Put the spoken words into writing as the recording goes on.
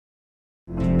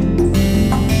Hello,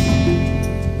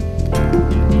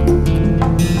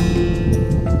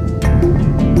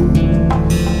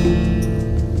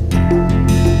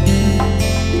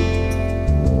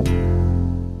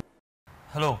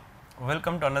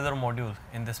 welcome to another module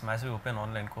in this massive open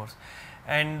online course,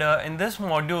 and in this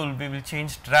module we will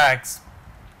change tracks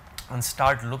and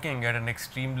start looking at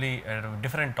a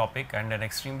different topic and an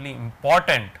extremely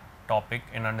important topic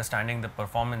in understanding the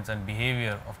performance and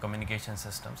behavior of communication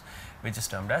systems, which is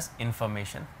termed as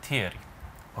information theory.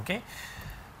 Okay.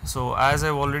 So, as I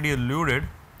have already alluded,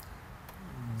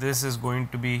 this is going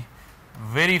to be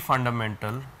very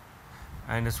fundamental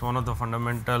and it is one of the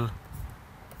fundamental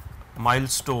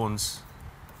milestones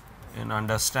in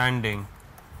understanding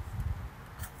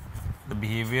the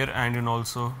behavior and in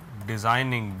also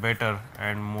designing better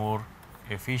and more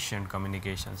efficient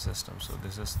communication systems. So,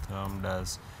 this is termed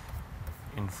as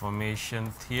information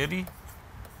theory.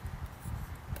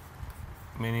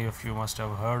 Many of you must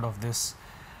have heard of this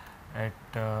at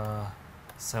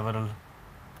several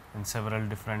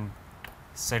different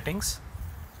settings,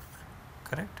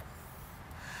 correct.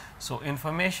 So,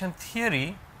 information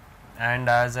theory, and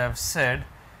as I have said,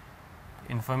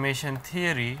 information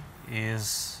theory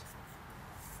is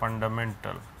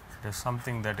fundamental. It is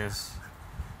something that is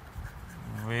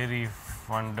very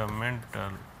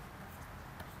fundamental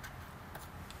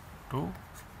to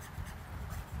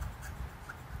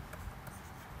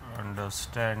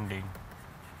understanding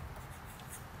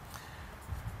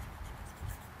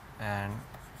and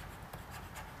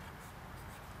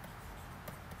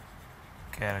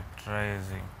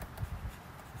characterizing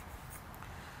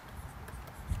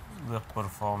the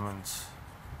performance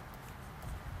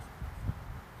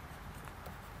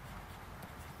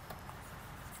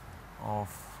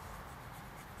of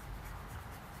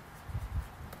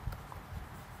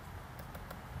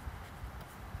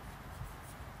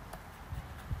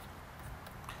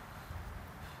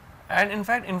and in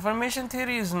fact information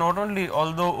theory is not only,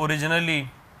 although originally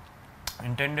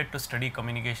intended to study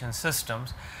communication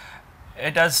systems,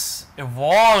 it has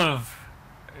evolved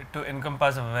to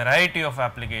encompass a variety of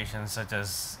applications such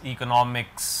as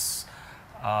economics,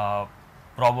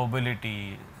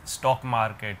 probability, stock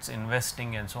markets,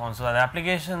 investing and so on. So, the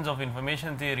applications of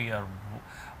information theory are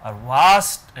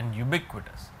vast and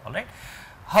ubiquitous, all right.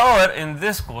 However, in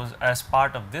this course, as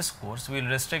part of this course, we will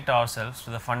restrict ourselves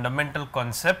to the fundamental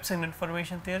concepts in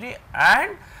information theory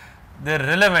and their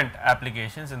relevant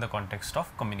applications in the context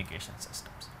of communication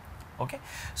systems. Okay.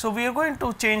 So, we are going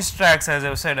to change tracks, as I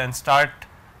have said, and start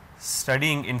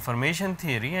studying information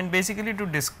theory, and basically to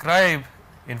describe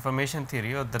information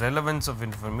theory or the relevance of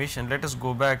information, let us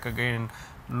go back again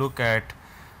and look at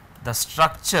the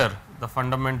structure, the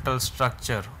fundamental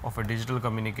structure of a digital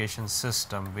communication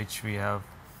system, which we have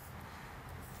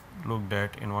looked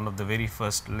at in one of the very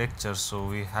first lectures. So,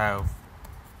 we have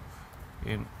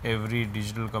in every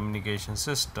digital communication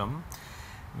system,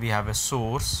 we have a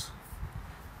source,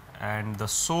 and the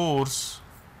source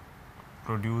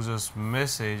produces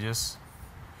messages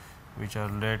which are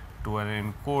led to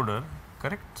an encoder,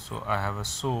 correct. So, I have a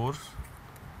source,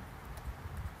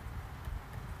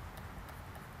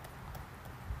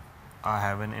 I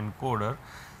have an encoder,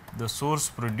 the source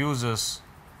produces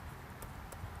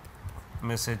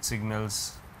message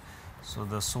signals. So,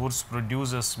 the source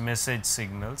produces message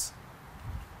signals,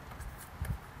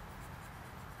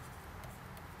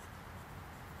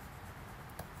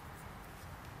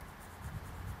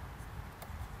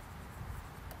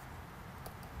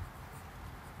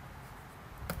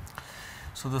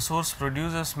 so the source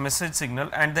produces message signal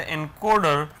and the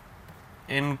encoder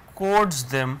encodes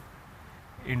them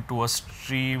into a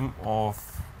stream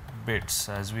of bits,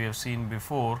 as we have seen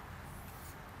before,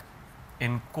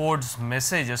 encodes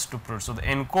messages to produce. So, the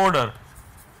encoder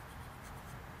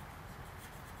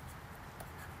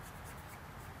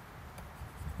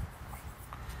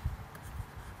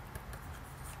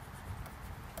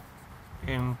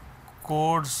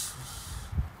encodes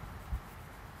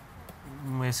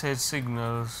message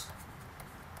signals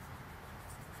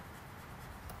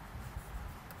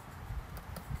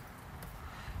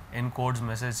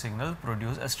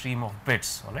produce a stream of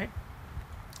bits, all right.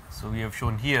 So, we have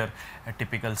shown here a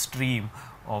typical stream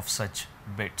of such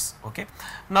bits. Okay.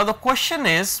 Now, the question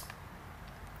is,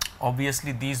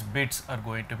 obviously these bits are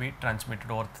going to be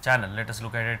transmitted over the channel. Let us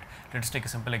look at it, let us take a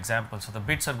simple example. So, the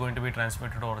bits are going to be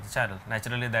transmitted over the channel,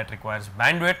 naturally that requires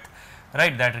bandwidth,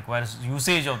 right, that requires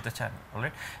usage of the channel, all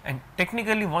right, and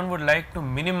technically one would like to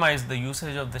minimize the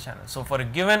usage of the channel. So, for a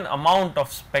given amount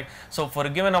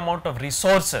of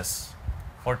resources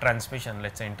for transmission,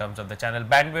 let us say in terms of the channel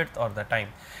bandwidth or the time,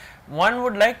 one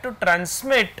would like to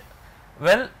transmit,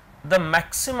 well, the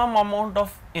maximum amount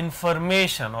of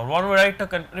information, or one would like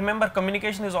to remember,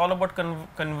 communication is all about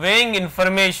conveying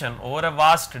information over a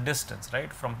vast distance,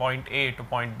 right, from point A to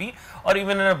point B, or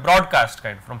even in a broadcast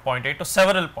kind from point A to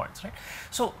several points, right.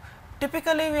 So,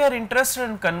 typically we are interested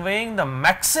in conveying the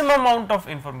maximum amount of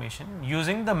information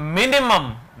using the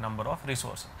minimum number of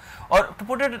resources, or to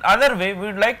put it another way, we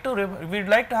would like to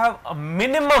have a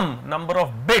minimum number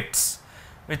of bits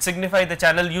which signify the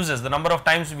channel uses, the number of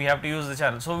times we have to use the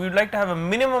channel. So, we would like to have a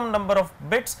minimum number of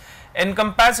bits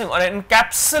encompassing or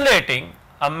encapsulating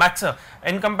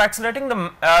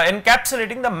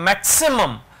the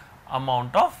maximum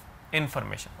amount of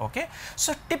information. Okay.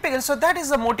 So, so that is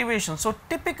the motivation. So,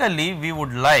 typically we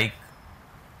would like,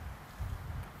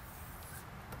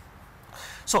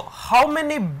 so how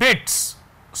many bits,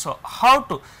 so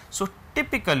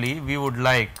typically we would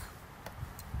like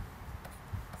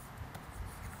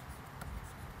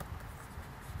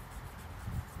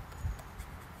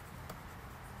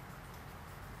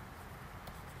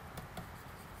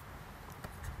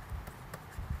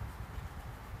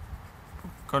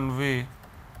convey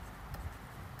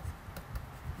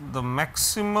the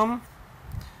maximum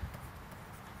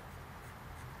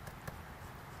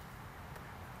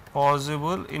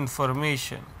possible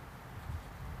information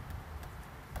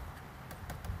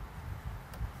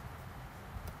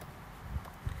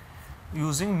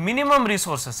using minimum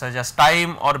resources such as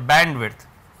time or bandwidth.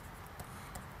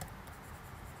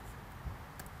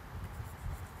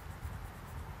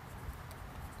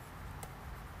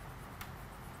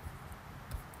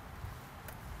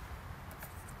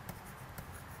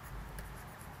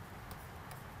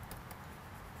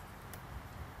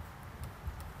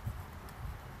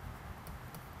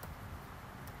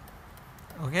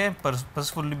 Okay,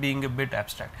 purposefully being a bit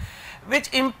abstract,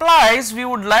 which implies we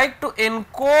would like to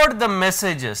encode the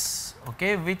messages,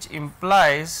 okay, which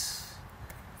implies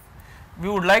we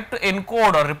would like to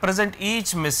encode or represent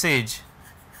each message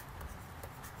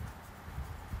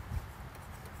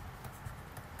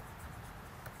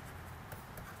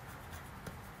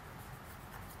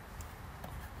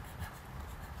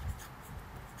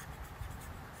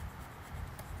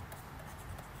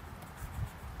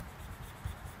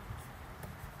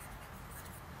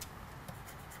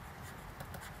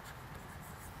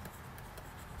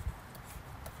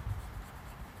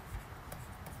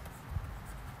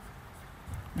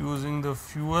using the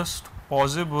fewest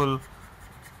possible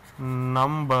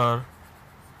number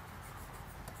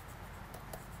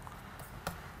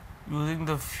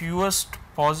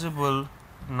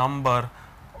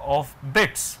of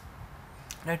bits,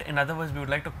 right. In other words, we would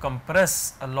like to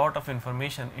compress a lot of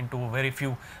information into a very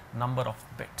few number of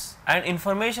bits, and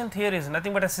information theory is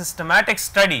nothing but a systematic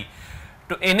study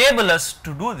to enable us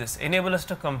to do this, enable us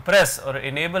to compress or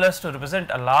enable us to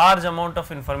represent a large amount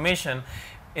of information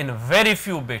in very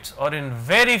few bits or in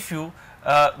very few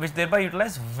which thereby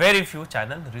utilize very few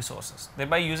channel resources,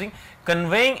 thereby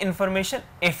conveying information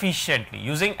efficiently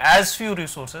using as few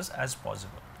resources as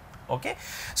possible. Okay.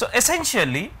 So,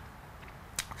 essentially,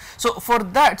 so for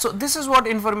that, so this is what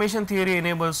information theory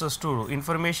enables us to do.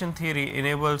 Information theory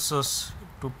enables us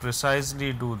to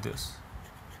precisely do this.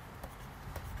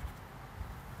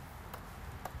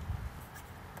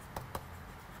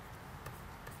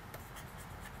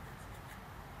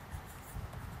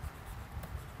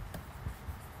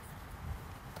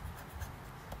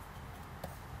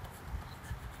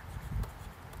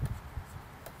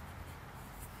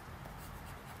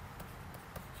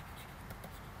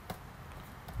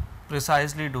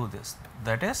 Precisely do this,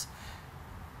 that is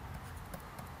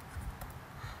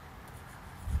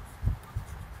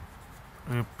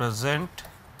represent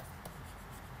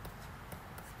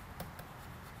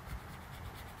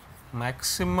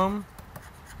maximum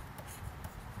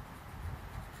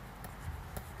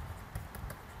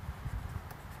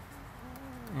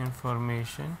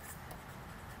information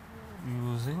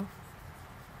using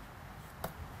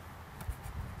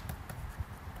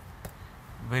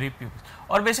very few,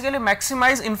 or basically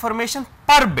maximize information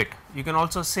per bit. You can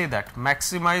also say that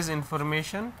maximize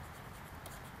information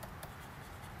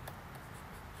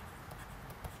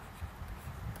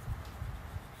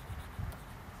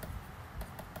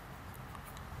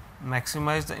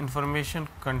maximize the information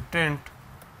content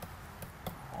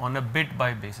on a bit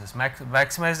by basis,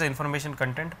 maximize the information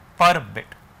content per bit.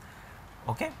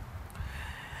 Okay.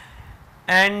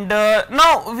 And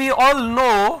now we all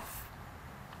know,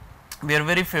 we are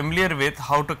very familiar with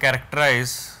how to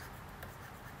characterize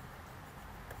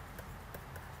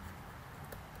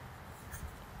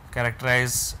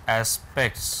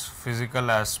aspects,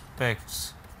 physical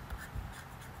aspects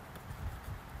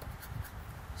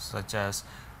such as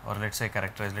or let us say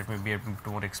characterize, let me be a bit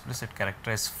more explicit,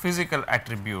 characterize physical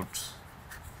attributes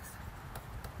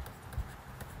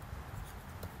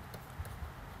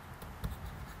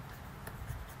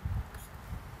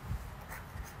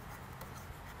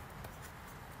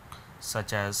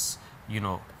such as, you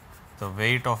know, the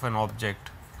weight of an object,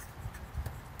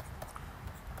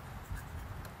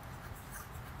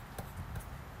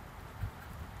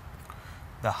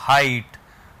 the height,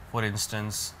 for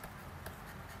instance,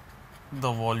 the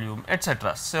volume,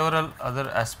 etc., several other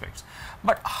aspects.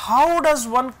 But how does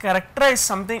one characterize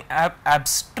something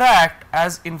abstract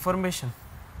as information?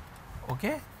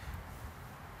 Okay.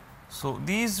 So,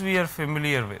 these we are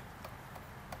familiar with.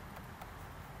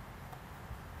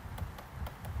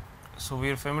 So, we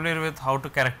are familiar with how to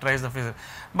characterize the physics,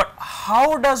 but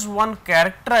how does one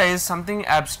characterize something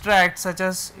abstract such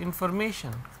as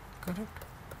information? Correct.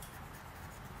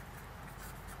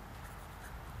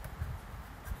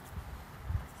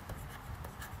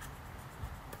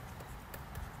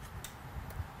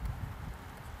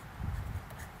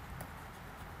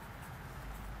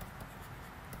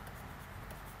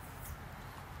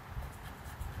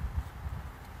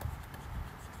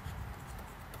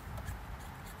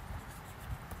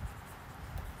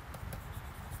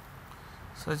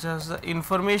 Such as the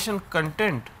information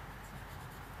content.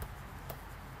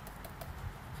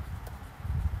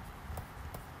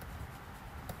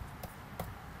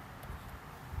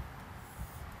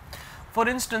 For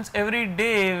instance, every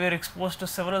day we are exposed to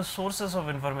several sources of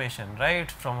information, right,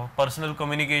 from personal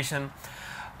communication,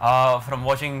 from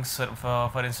watching,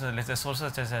 for instance, let us say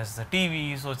sources such as the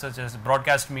TV, sources such as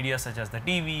broadcast media such as the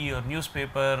TV or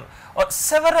newspaper, or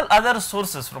several other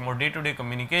sources from our day-to-day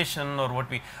communication, or what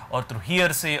we, or through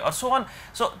hearsay or so on.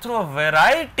 So, through a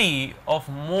variety of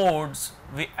modes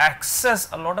we access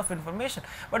a lot of information,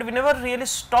 but we never really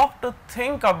stop to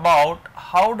think about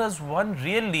how does one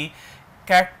really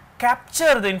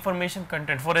capture the information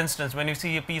content. For instance, when you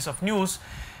see a piece of news,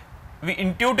 we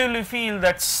intuitively feel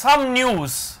that some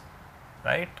news,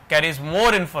 right, carries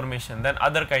more information than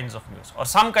other kinds of news, or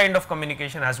some kind of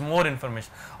communication has more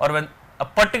information, or when a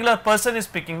particular person is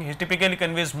speaking, he typically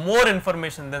conveys more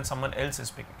information than someone else is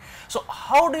speaking. So,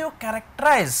 how do you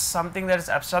characterize something that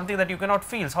is something that you cannot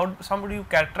feel? How do you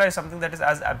characterize something that is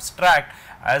as abstract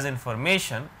as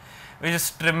information, which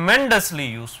is tremendously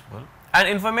useful? And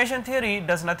information theory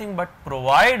does nothing but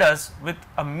provide us with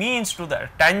a means to the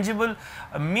tangible,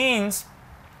 a means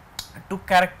to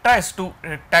characterize, to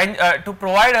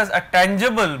provide us a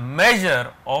tangible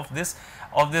measure of this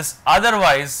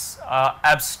otherwise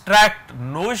abstract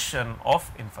notion of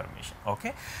information.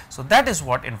 Okay. So, that is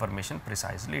what information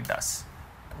precisely does.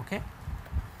 Okay.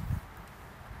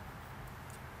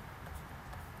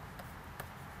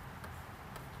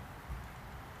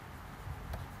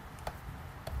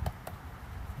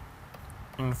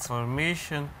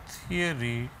 Information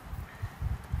theory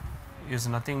is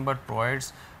nothing but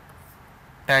provides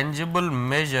tangible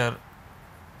measure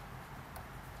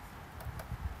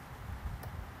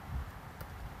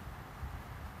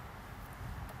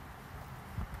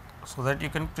so that you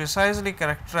can precisely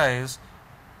characterize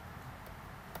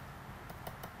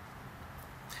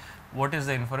what is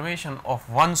the information of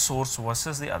one source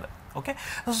versus the other. Okay.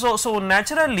 So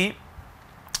naturally,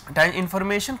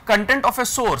 information content of a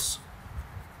source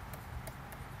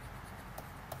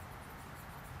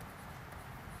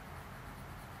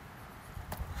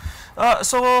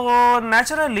so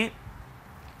naturally,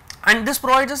 and this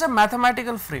provides us a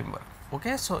mathematical framework.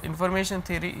 Okay. So, information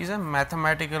theory is a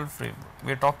mathematical framework.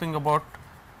 We are talking about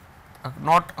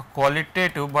not a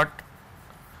qualitative, but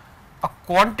a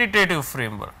quantitative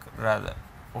framework rather.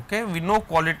 Okay. We know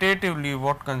qualitatively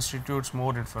what constitutes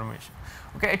more information.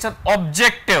 Okay. It is an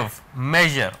objective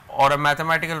measure or a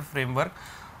mathematical framework,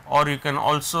 or you can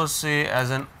also say as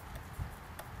an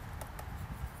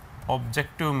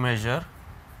objective measure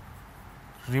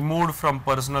removed from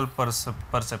personal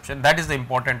perception. That is the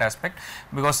important aspect,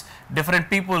 because different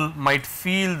people might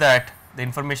feel that the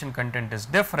information content is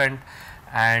different,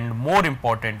 and more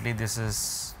importantly, this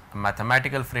is a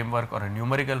mathematical framework or a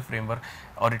numerical framework,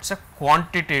 or it is a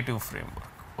quantitative framework.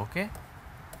 Okay.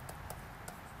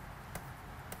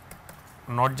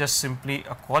 Not just simply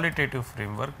a qualitative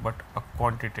framework, but a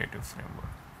quantitative framework.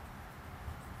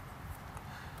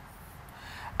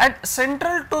 And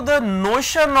central to the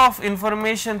notion of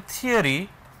information theory,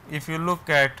 if you look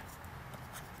at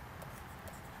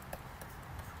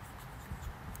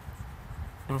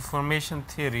information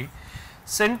theory,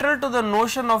 central to the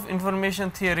notion of information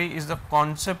theory is the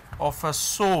concept of a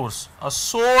source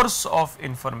of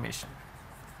information.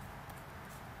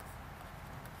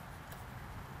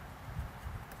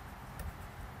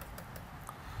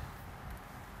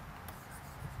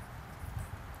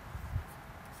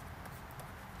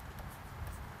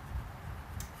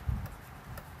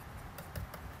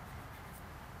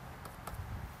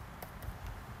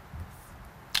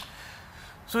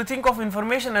 So, we think of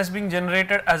information as being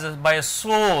generated as by a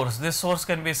source. This source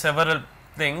can be several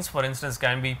things. For instance,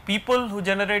 can be people who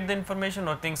generate the information,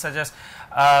 or things such as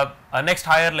a next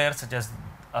higher layer, such as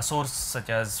a source such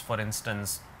as, for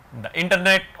instance, the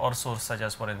internet, or source such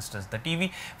as, for instance, the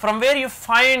TV, from where you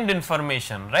find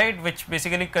information, right, which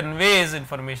basically conveys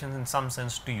information in some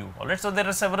sense to you. Alright. So, there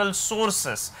are several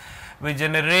sources which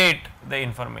generate the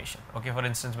information. Okay. For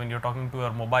instance, when you are talking to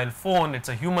your mobile phone, it is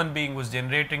a human being who is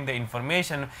generating the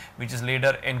information, which is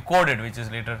later encoded, which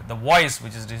is later the voice,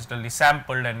 which is digitally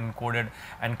sampled and encoded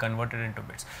and converted into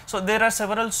bits. So, there are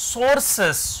several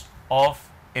sources of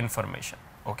information.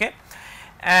 Okay.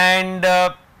 And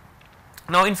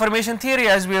now, information theory,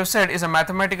 as we have said, is a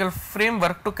mathematical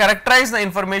framework to characterize the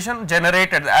information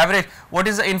generated, the average, what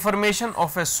is the information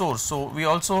of a source. So, we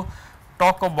also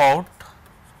talk about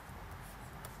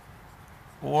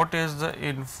what is the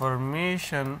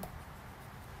information.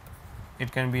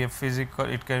 It can be a physical,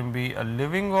 it can be a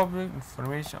living object,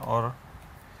 information, or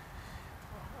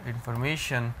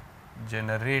information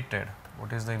generated.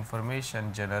 What is the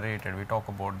information generated? We talk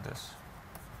about this.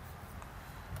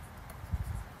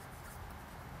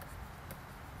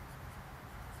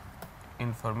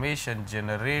 Information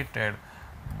generated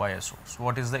by a source.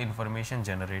 What is the information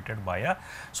generated by a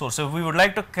source? So, we would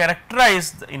like to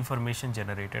characterize the information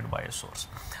generated by a source.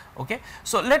 Okay.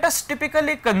 So, let us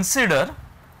typically consider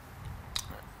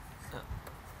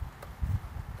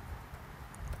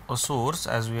a source.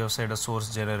 As we have said, a source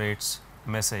generates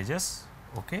messages.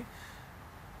 Okay.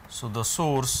 So, the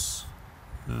source,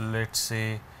 let us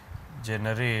say,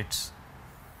 generates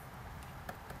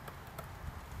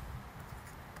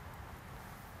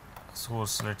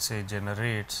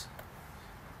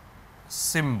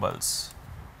symbols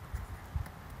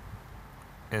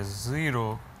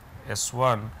S0,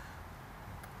 S1,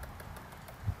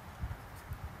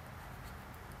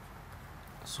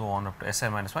 so on up to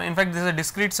Sn minus 1. In fact, this is a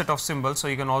discrete set of symbols. So,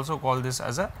 you can also call this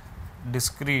as a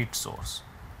discrete source.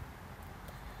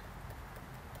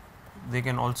 They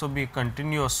can also be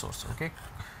continuous source. Okay.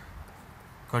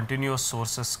 Continuous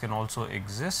sources can also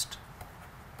exist,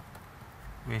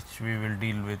 which we will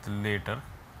deal with later.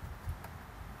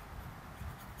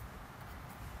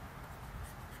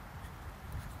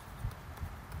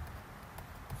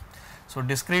 So,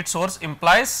 discrete source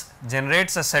implies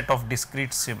generates a set of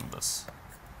discrete symbols.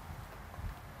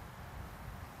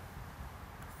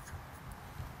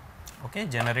 Okay,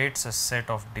 generates a set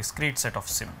of discrete set of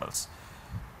symbols.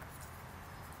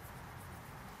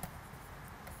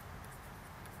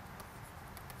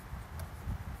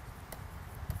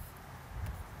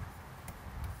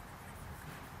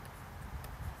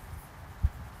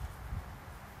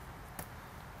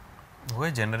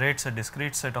 Which generates a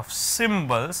discrete set of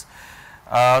symbols.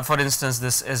 For instance,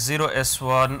 this S0,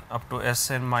 S1 up to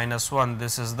Sn minus 1,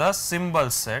 this is the symbol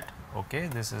set. Okay,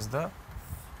 this is the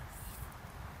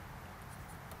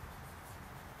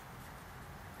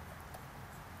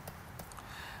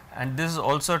and this is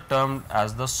also termed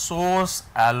as the source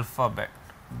alphabet.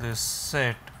 This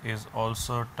set is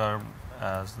also termed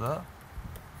as the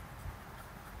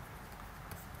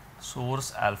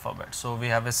source alphabet. So, we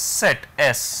have a set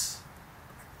S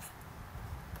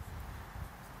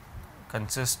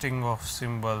consisting of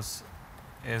symbols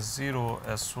S0,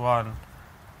 S1,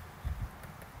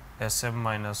 Sm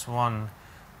minus 1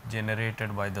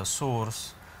 generated by the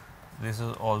source. This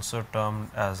is also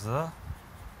termed as the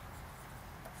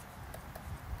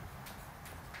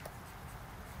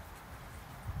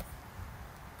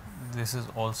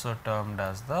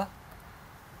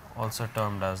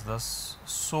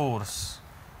source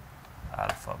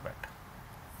alphabet.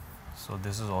 So,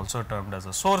 this is also termed as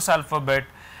a source alphabet,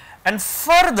 and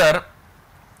further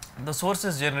the source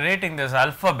is generating these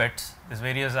alphabets, these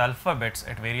various alphabets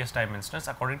at various time instance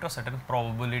according to a certain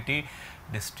probability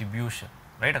distribution,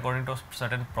 right, according to a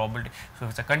certain probability. So,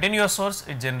 if it is a continuous source,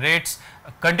 it generates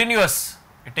a continuous,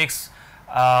 it takes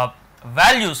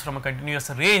values from a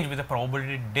continuous range with a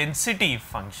probability density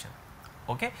function.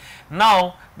 Okay.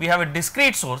 Now, we have a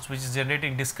discrete source which is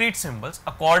generating discrete symbols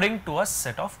according to a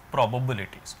set of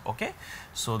probabilities. Okay.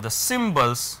 So, the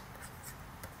symbols,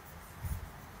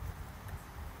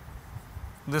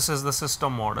 this is the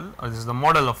system model, or this is the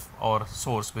model of our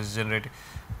source which is generating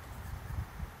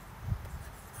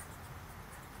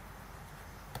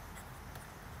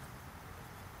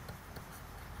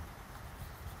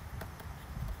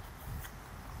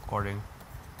according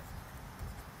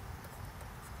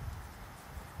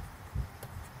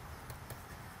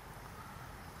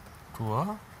to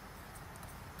a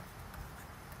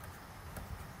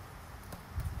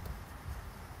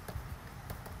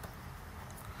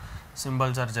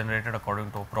symbols are generated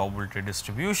according to a probability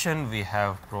distribution. We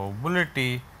have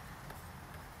probability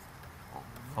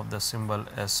of the symbol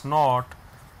S naught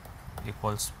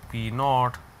equals P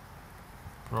naught,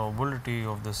 probability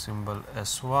of the symbol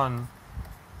S1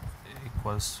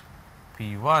 equals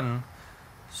P1,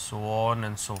 so on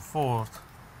and so forth.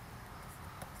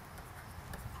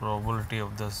 Probability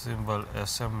of the symbol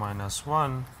Sm minus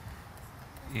 1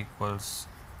 equals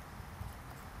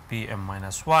Pm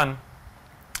minus 1.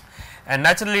 And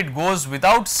naturally, it goes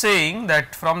without saying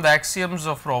that from the axioms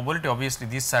of probability, obviously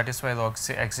these satisfy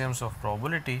the axioms of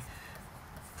probability.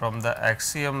 From the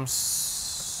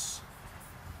axioms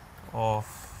of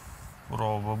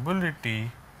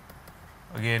probability,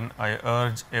 again I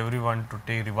urge everyone to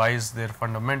revise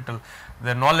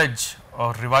their knowledge,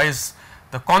 or revise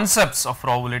the concepts of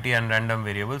probability and random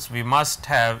variables. We must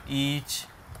have each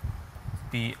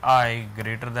Pi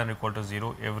greater than or equal to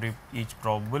 0, each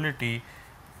probability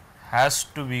has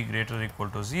to be greater or equal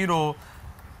to 0,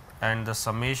 and the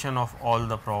summation of all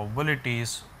the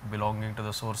probabilities belonging to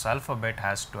the source alphabet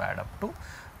has to add up to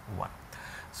 1.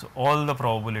 So, all the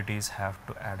probabilities have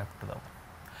to add up to the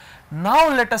 1. Now,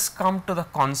 let us come to the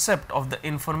concept of the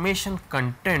information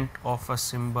content of a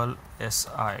symbol Si.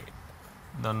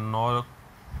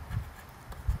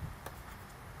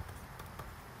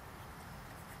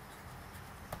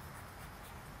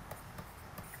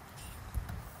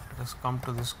 Let us come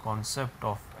to this concept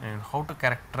of how to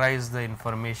characterize the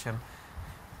information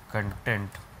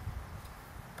content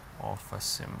of a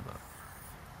symbol.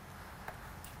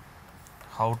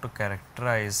 How to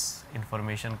characterize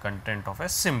information content of a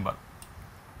symbol,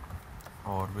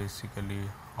 or basically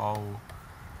how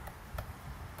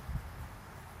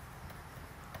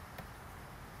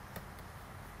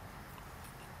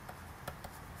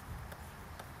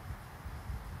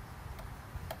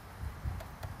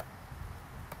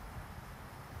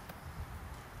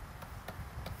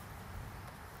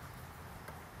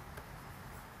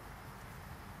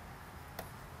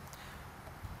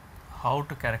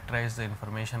to characterize the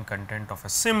information content of a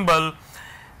symbol,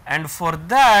 and for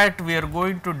that we are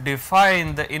going to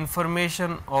define the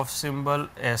information of symbol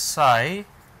SI,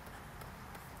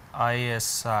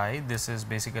 ISI. This is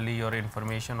basically your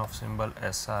information of symbol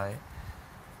SI.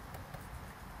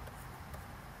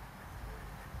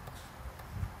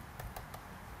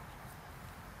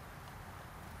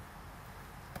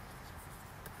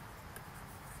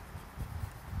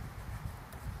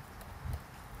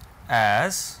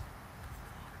 As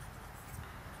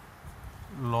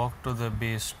log to the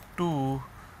base 2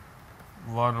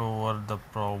 1 over the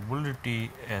probability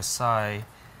Si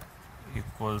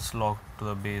equals log to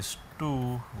the base 2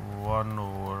 1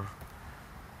 over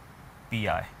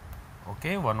Pi,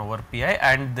 okay, 1 over Pi,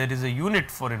 and there is a unit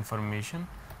for information,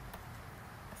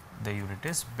 the unit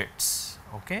is bits.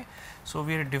 Okay. So,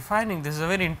 we are defining, this is a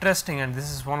very interesting, and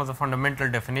this is one of the fundamental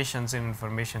definitions in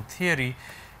information theory.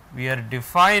 We are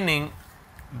defining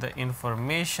the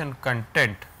information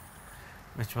content,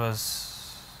 which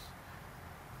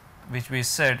we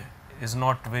said is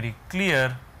not very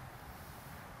clear,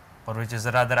 or which is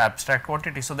a rather abstract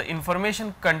quantity. So, the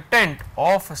information content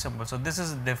of a symbol. So, this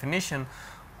is the definition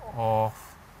of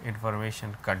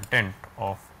information content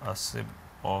of a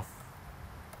symbol.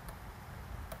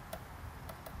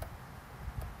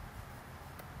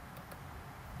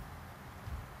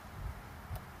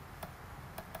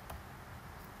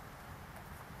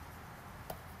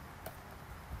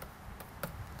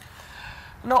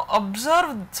 Now,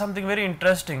 observe something very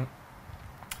interesting.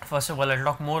 First of all, I will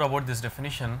talk more about this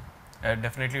definition. I will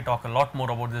definitely talk a lot more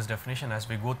about this definition as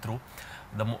we go through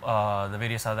the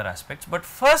various other aspects. But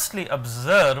firstly,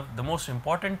 observe, the most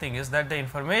important thing is that the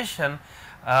information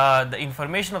of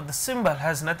the symbol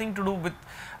has nothing to do with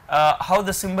how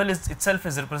the symbol itself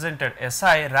is represented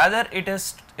SI, rather it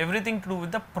has everything to do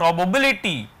with the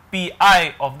probability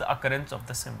Pi of the occurrence of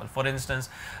the symbol. For instance,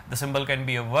 the symbol can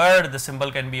be a word, the symbol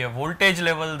can be a voltage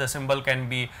level, the symbol can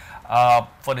be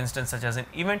for instance such as an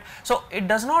event. So, it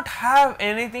does not have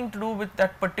anything to do with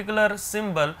that particular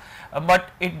symbol, but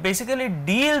it basically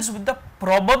deals with the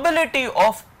probability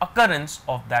of occurrence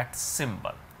of that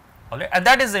symbol. Alright, and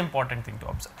that is the important thing to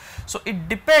observe. So, it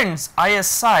depends,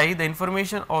 ISI, the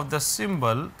information of the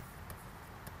symbol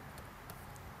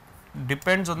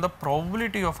depends on the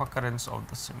probability of occurrence of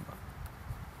the symbol.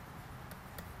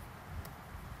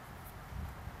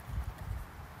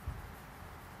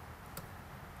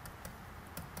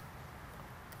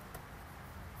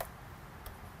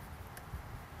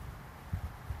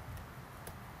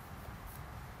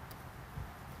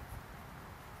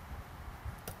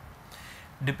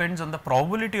 Depends on the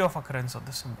probability of occurrence of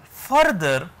the symbol.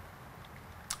 Further,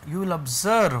 you will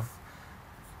observe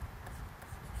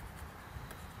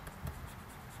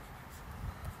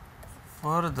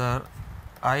further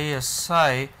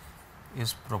ISI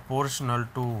is proportional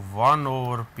to 1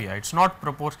 over pi. It's not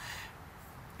proportional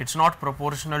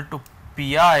to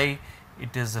pi,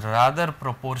 it is rather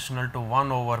proportional to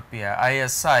 1 over pi.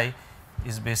 ISI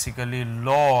is basically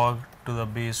log to the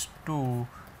base 2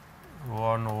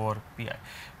 1 over pi,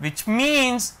 which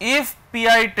means if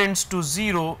pi tends to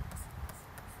 0,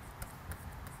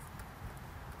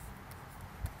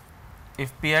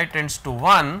 if pi tends to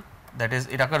 1, that is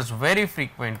it occurs very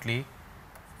frequently,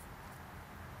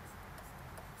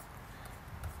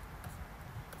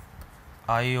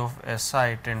 I of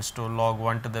Si tends to log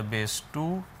 1 to the base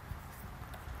 2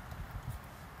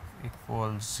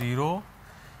 equals 0.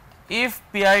 If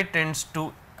pi tends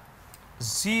to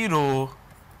 0,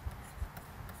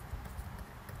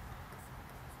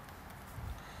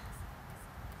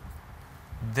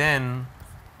 then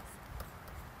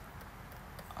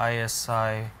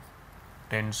ISI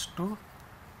tends to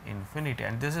infinity,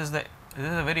 and this is a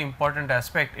very important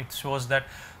aspect. It shows that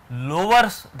lower,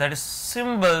 that is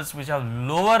symbols which have a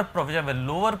lower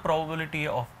probability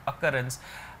of occurrence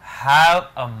have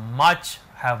much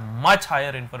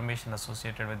higher information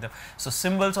associated with them. So,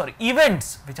 symbols or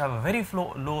events which have a very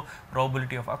low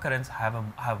probability of occurrence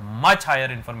have much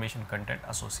higher information content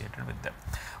associated with them.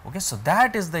 Okay, so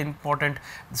that is the important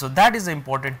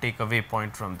takeaway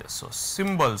point from this. So,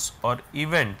 symbols or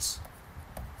events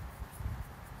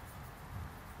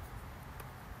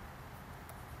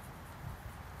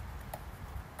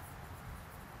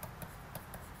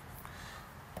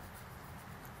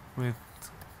with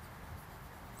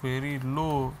very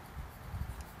low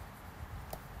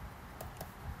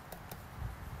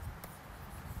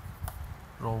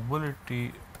probability of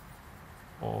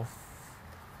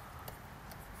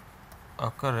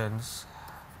occurrence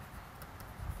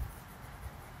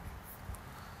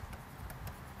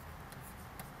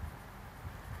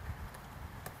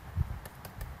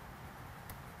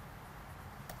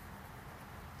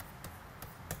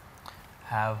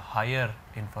have higher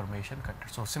information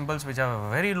content. So, symbols which have a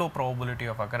very low probability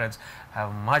of occurrence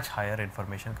have much higher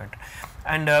information content,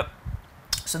 and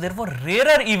so therefore,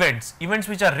 rarer events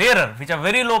which are rarer, which are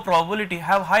very low probability,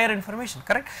 have higher information,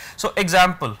 correct. So,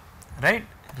 example, right,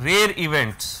 rare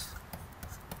events,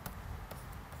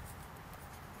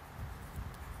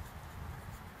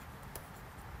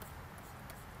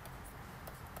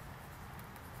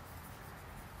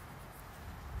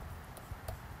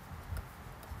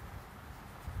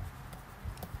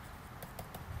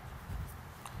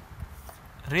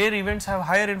 rare events have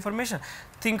higher information.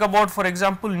 Think about, for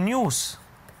example, news.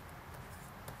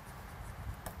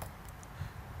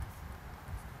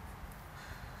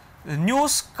 The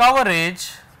news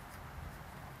coverage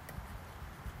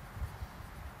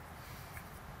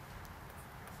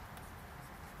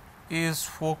is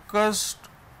focused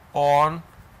on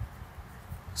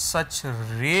such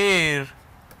rare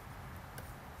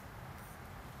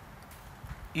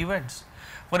events.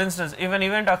 For instance, if an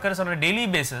event occurs on a daily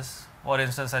basis, for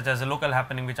instance such as a local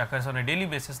happening which occurs on a daily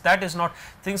basis, that is not,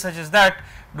 things such as that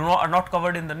are not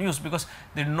covered in the news, because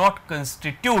they do not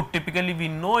constitute, typically we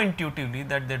know intuitively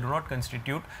that they do not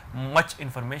constitute much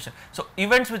information. So,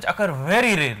 events which occur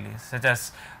very rarely, such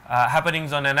as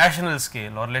happenings on a national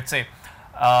scale, or let us say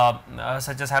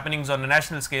such as happenings on a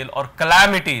national scale, or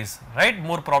calamities, right,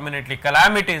 more prominently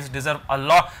calamities deserve a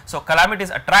lot. So,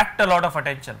 calamities attract a lot of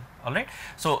attention, alright.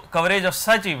 So, coverage of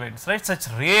such events, right, such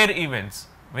rare events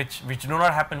which do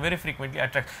not happen very frequently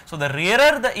attract. So, the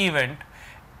rarer the event,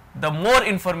 the more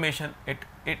information it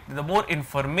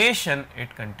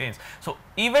contains. So,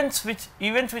 events which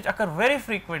occur very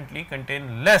frequently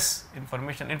contain less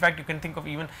information. In fact, you can think of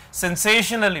even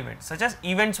sensational events, such as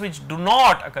events which do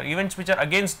not occur, events which are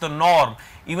against the norm,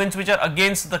 events which are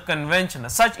against the convention.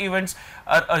 Such events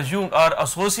are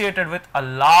associated with a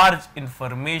large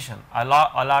information, a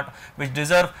lot which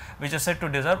are said to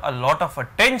deserve a lot of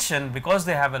attention, because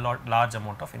they have a large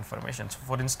amount of information. So,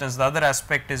 for instance, the other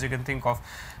aspect is, you can think of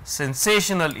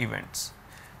sensational events.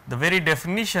 The very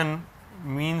definition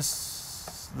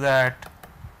means that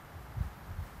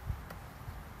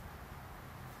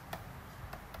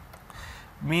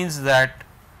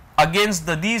against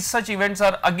these such events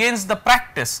are against the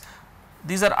practice.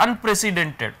 These are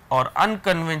unprecedented or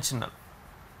unconventional.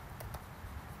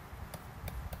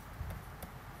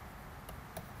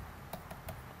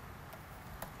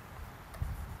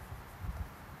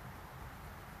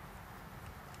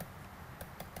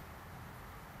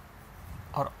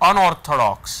 Or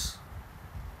unorthodox.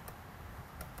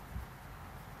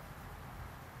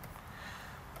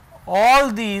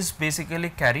 All these basically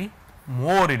carry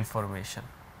more information.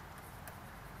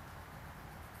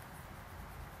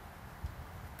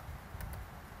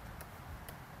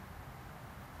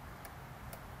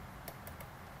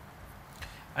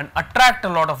 and attract a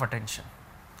lot of attention,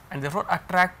 and therefore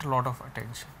attract a lot of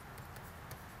attention,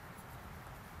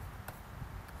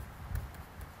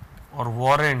 or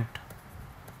warrant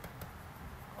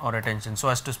or attention, so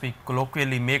as to speak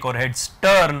colloquially, make our heads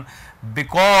turn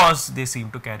because they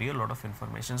seem to carry a lot of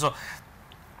information. So,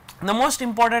 the most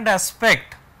important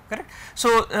aspect, correct.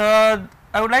 So,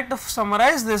 I would like to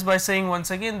summarize this by saying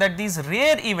once again that these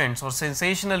rare events or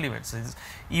sensational events,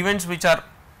 events which are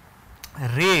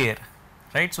rare,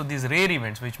 right. So, these rare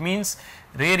events, which means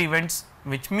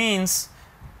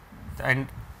and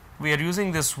we are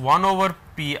using this 1 over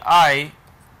pi,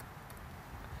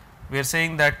 we are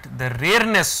saying that the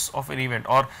rareness of an event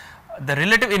or the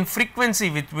relative infrequency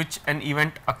with which an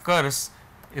event occurs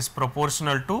is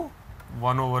proportional to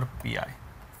 1 over pi.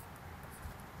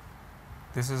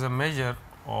 This is a measure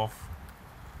of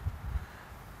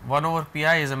 1 over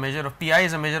pi is a measure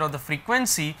of the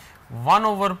frequency. 1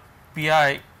 over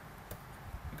pi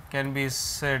can be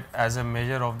said as a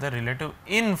measure of the relative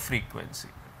infrequency.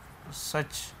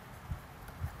 Such,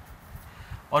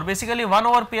 or basically 1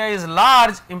 over pi is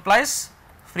large implies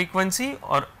frequency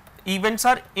or events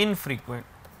are infrequent.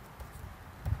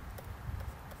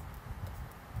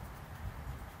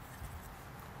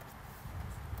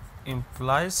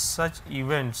 Implies such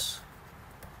events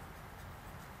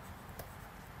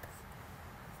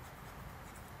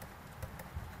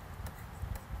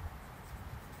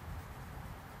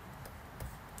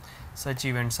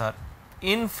are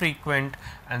infrequent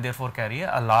and therefore carry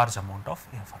a large amount of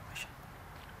information.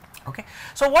 Okay.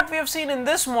 So, what we have seen in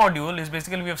this module is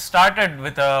basically we have started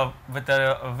with a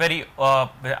very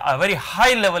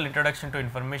high level introduction to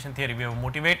information theory. We have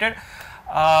motivated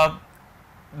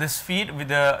this field with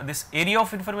this area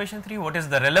of information theory, what is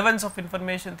the relevance of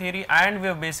information theory, and we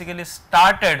have basically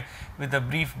started with a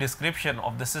brief description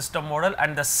of the system model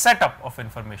and the setup of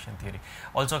information theory.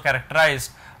 Also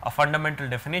characterized a fundamental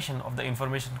definition of the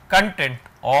information content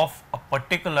of a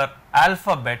particular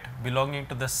alphabet belonging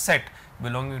to the set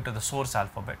belonging to the source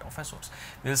alphabet of a source.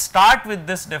 We will start with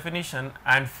this definition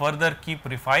and further keep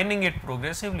refining it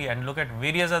progressively and look at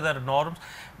various other norms,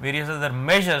 various other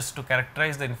measures to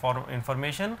characterize the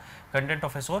information content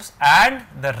of a source and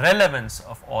the relevance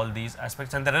of all these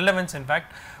aspects and the relevance in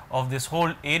fact of this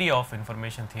whole area of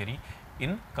information theory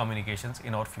in communications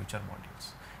in our future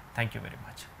modules. Thank you very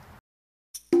much.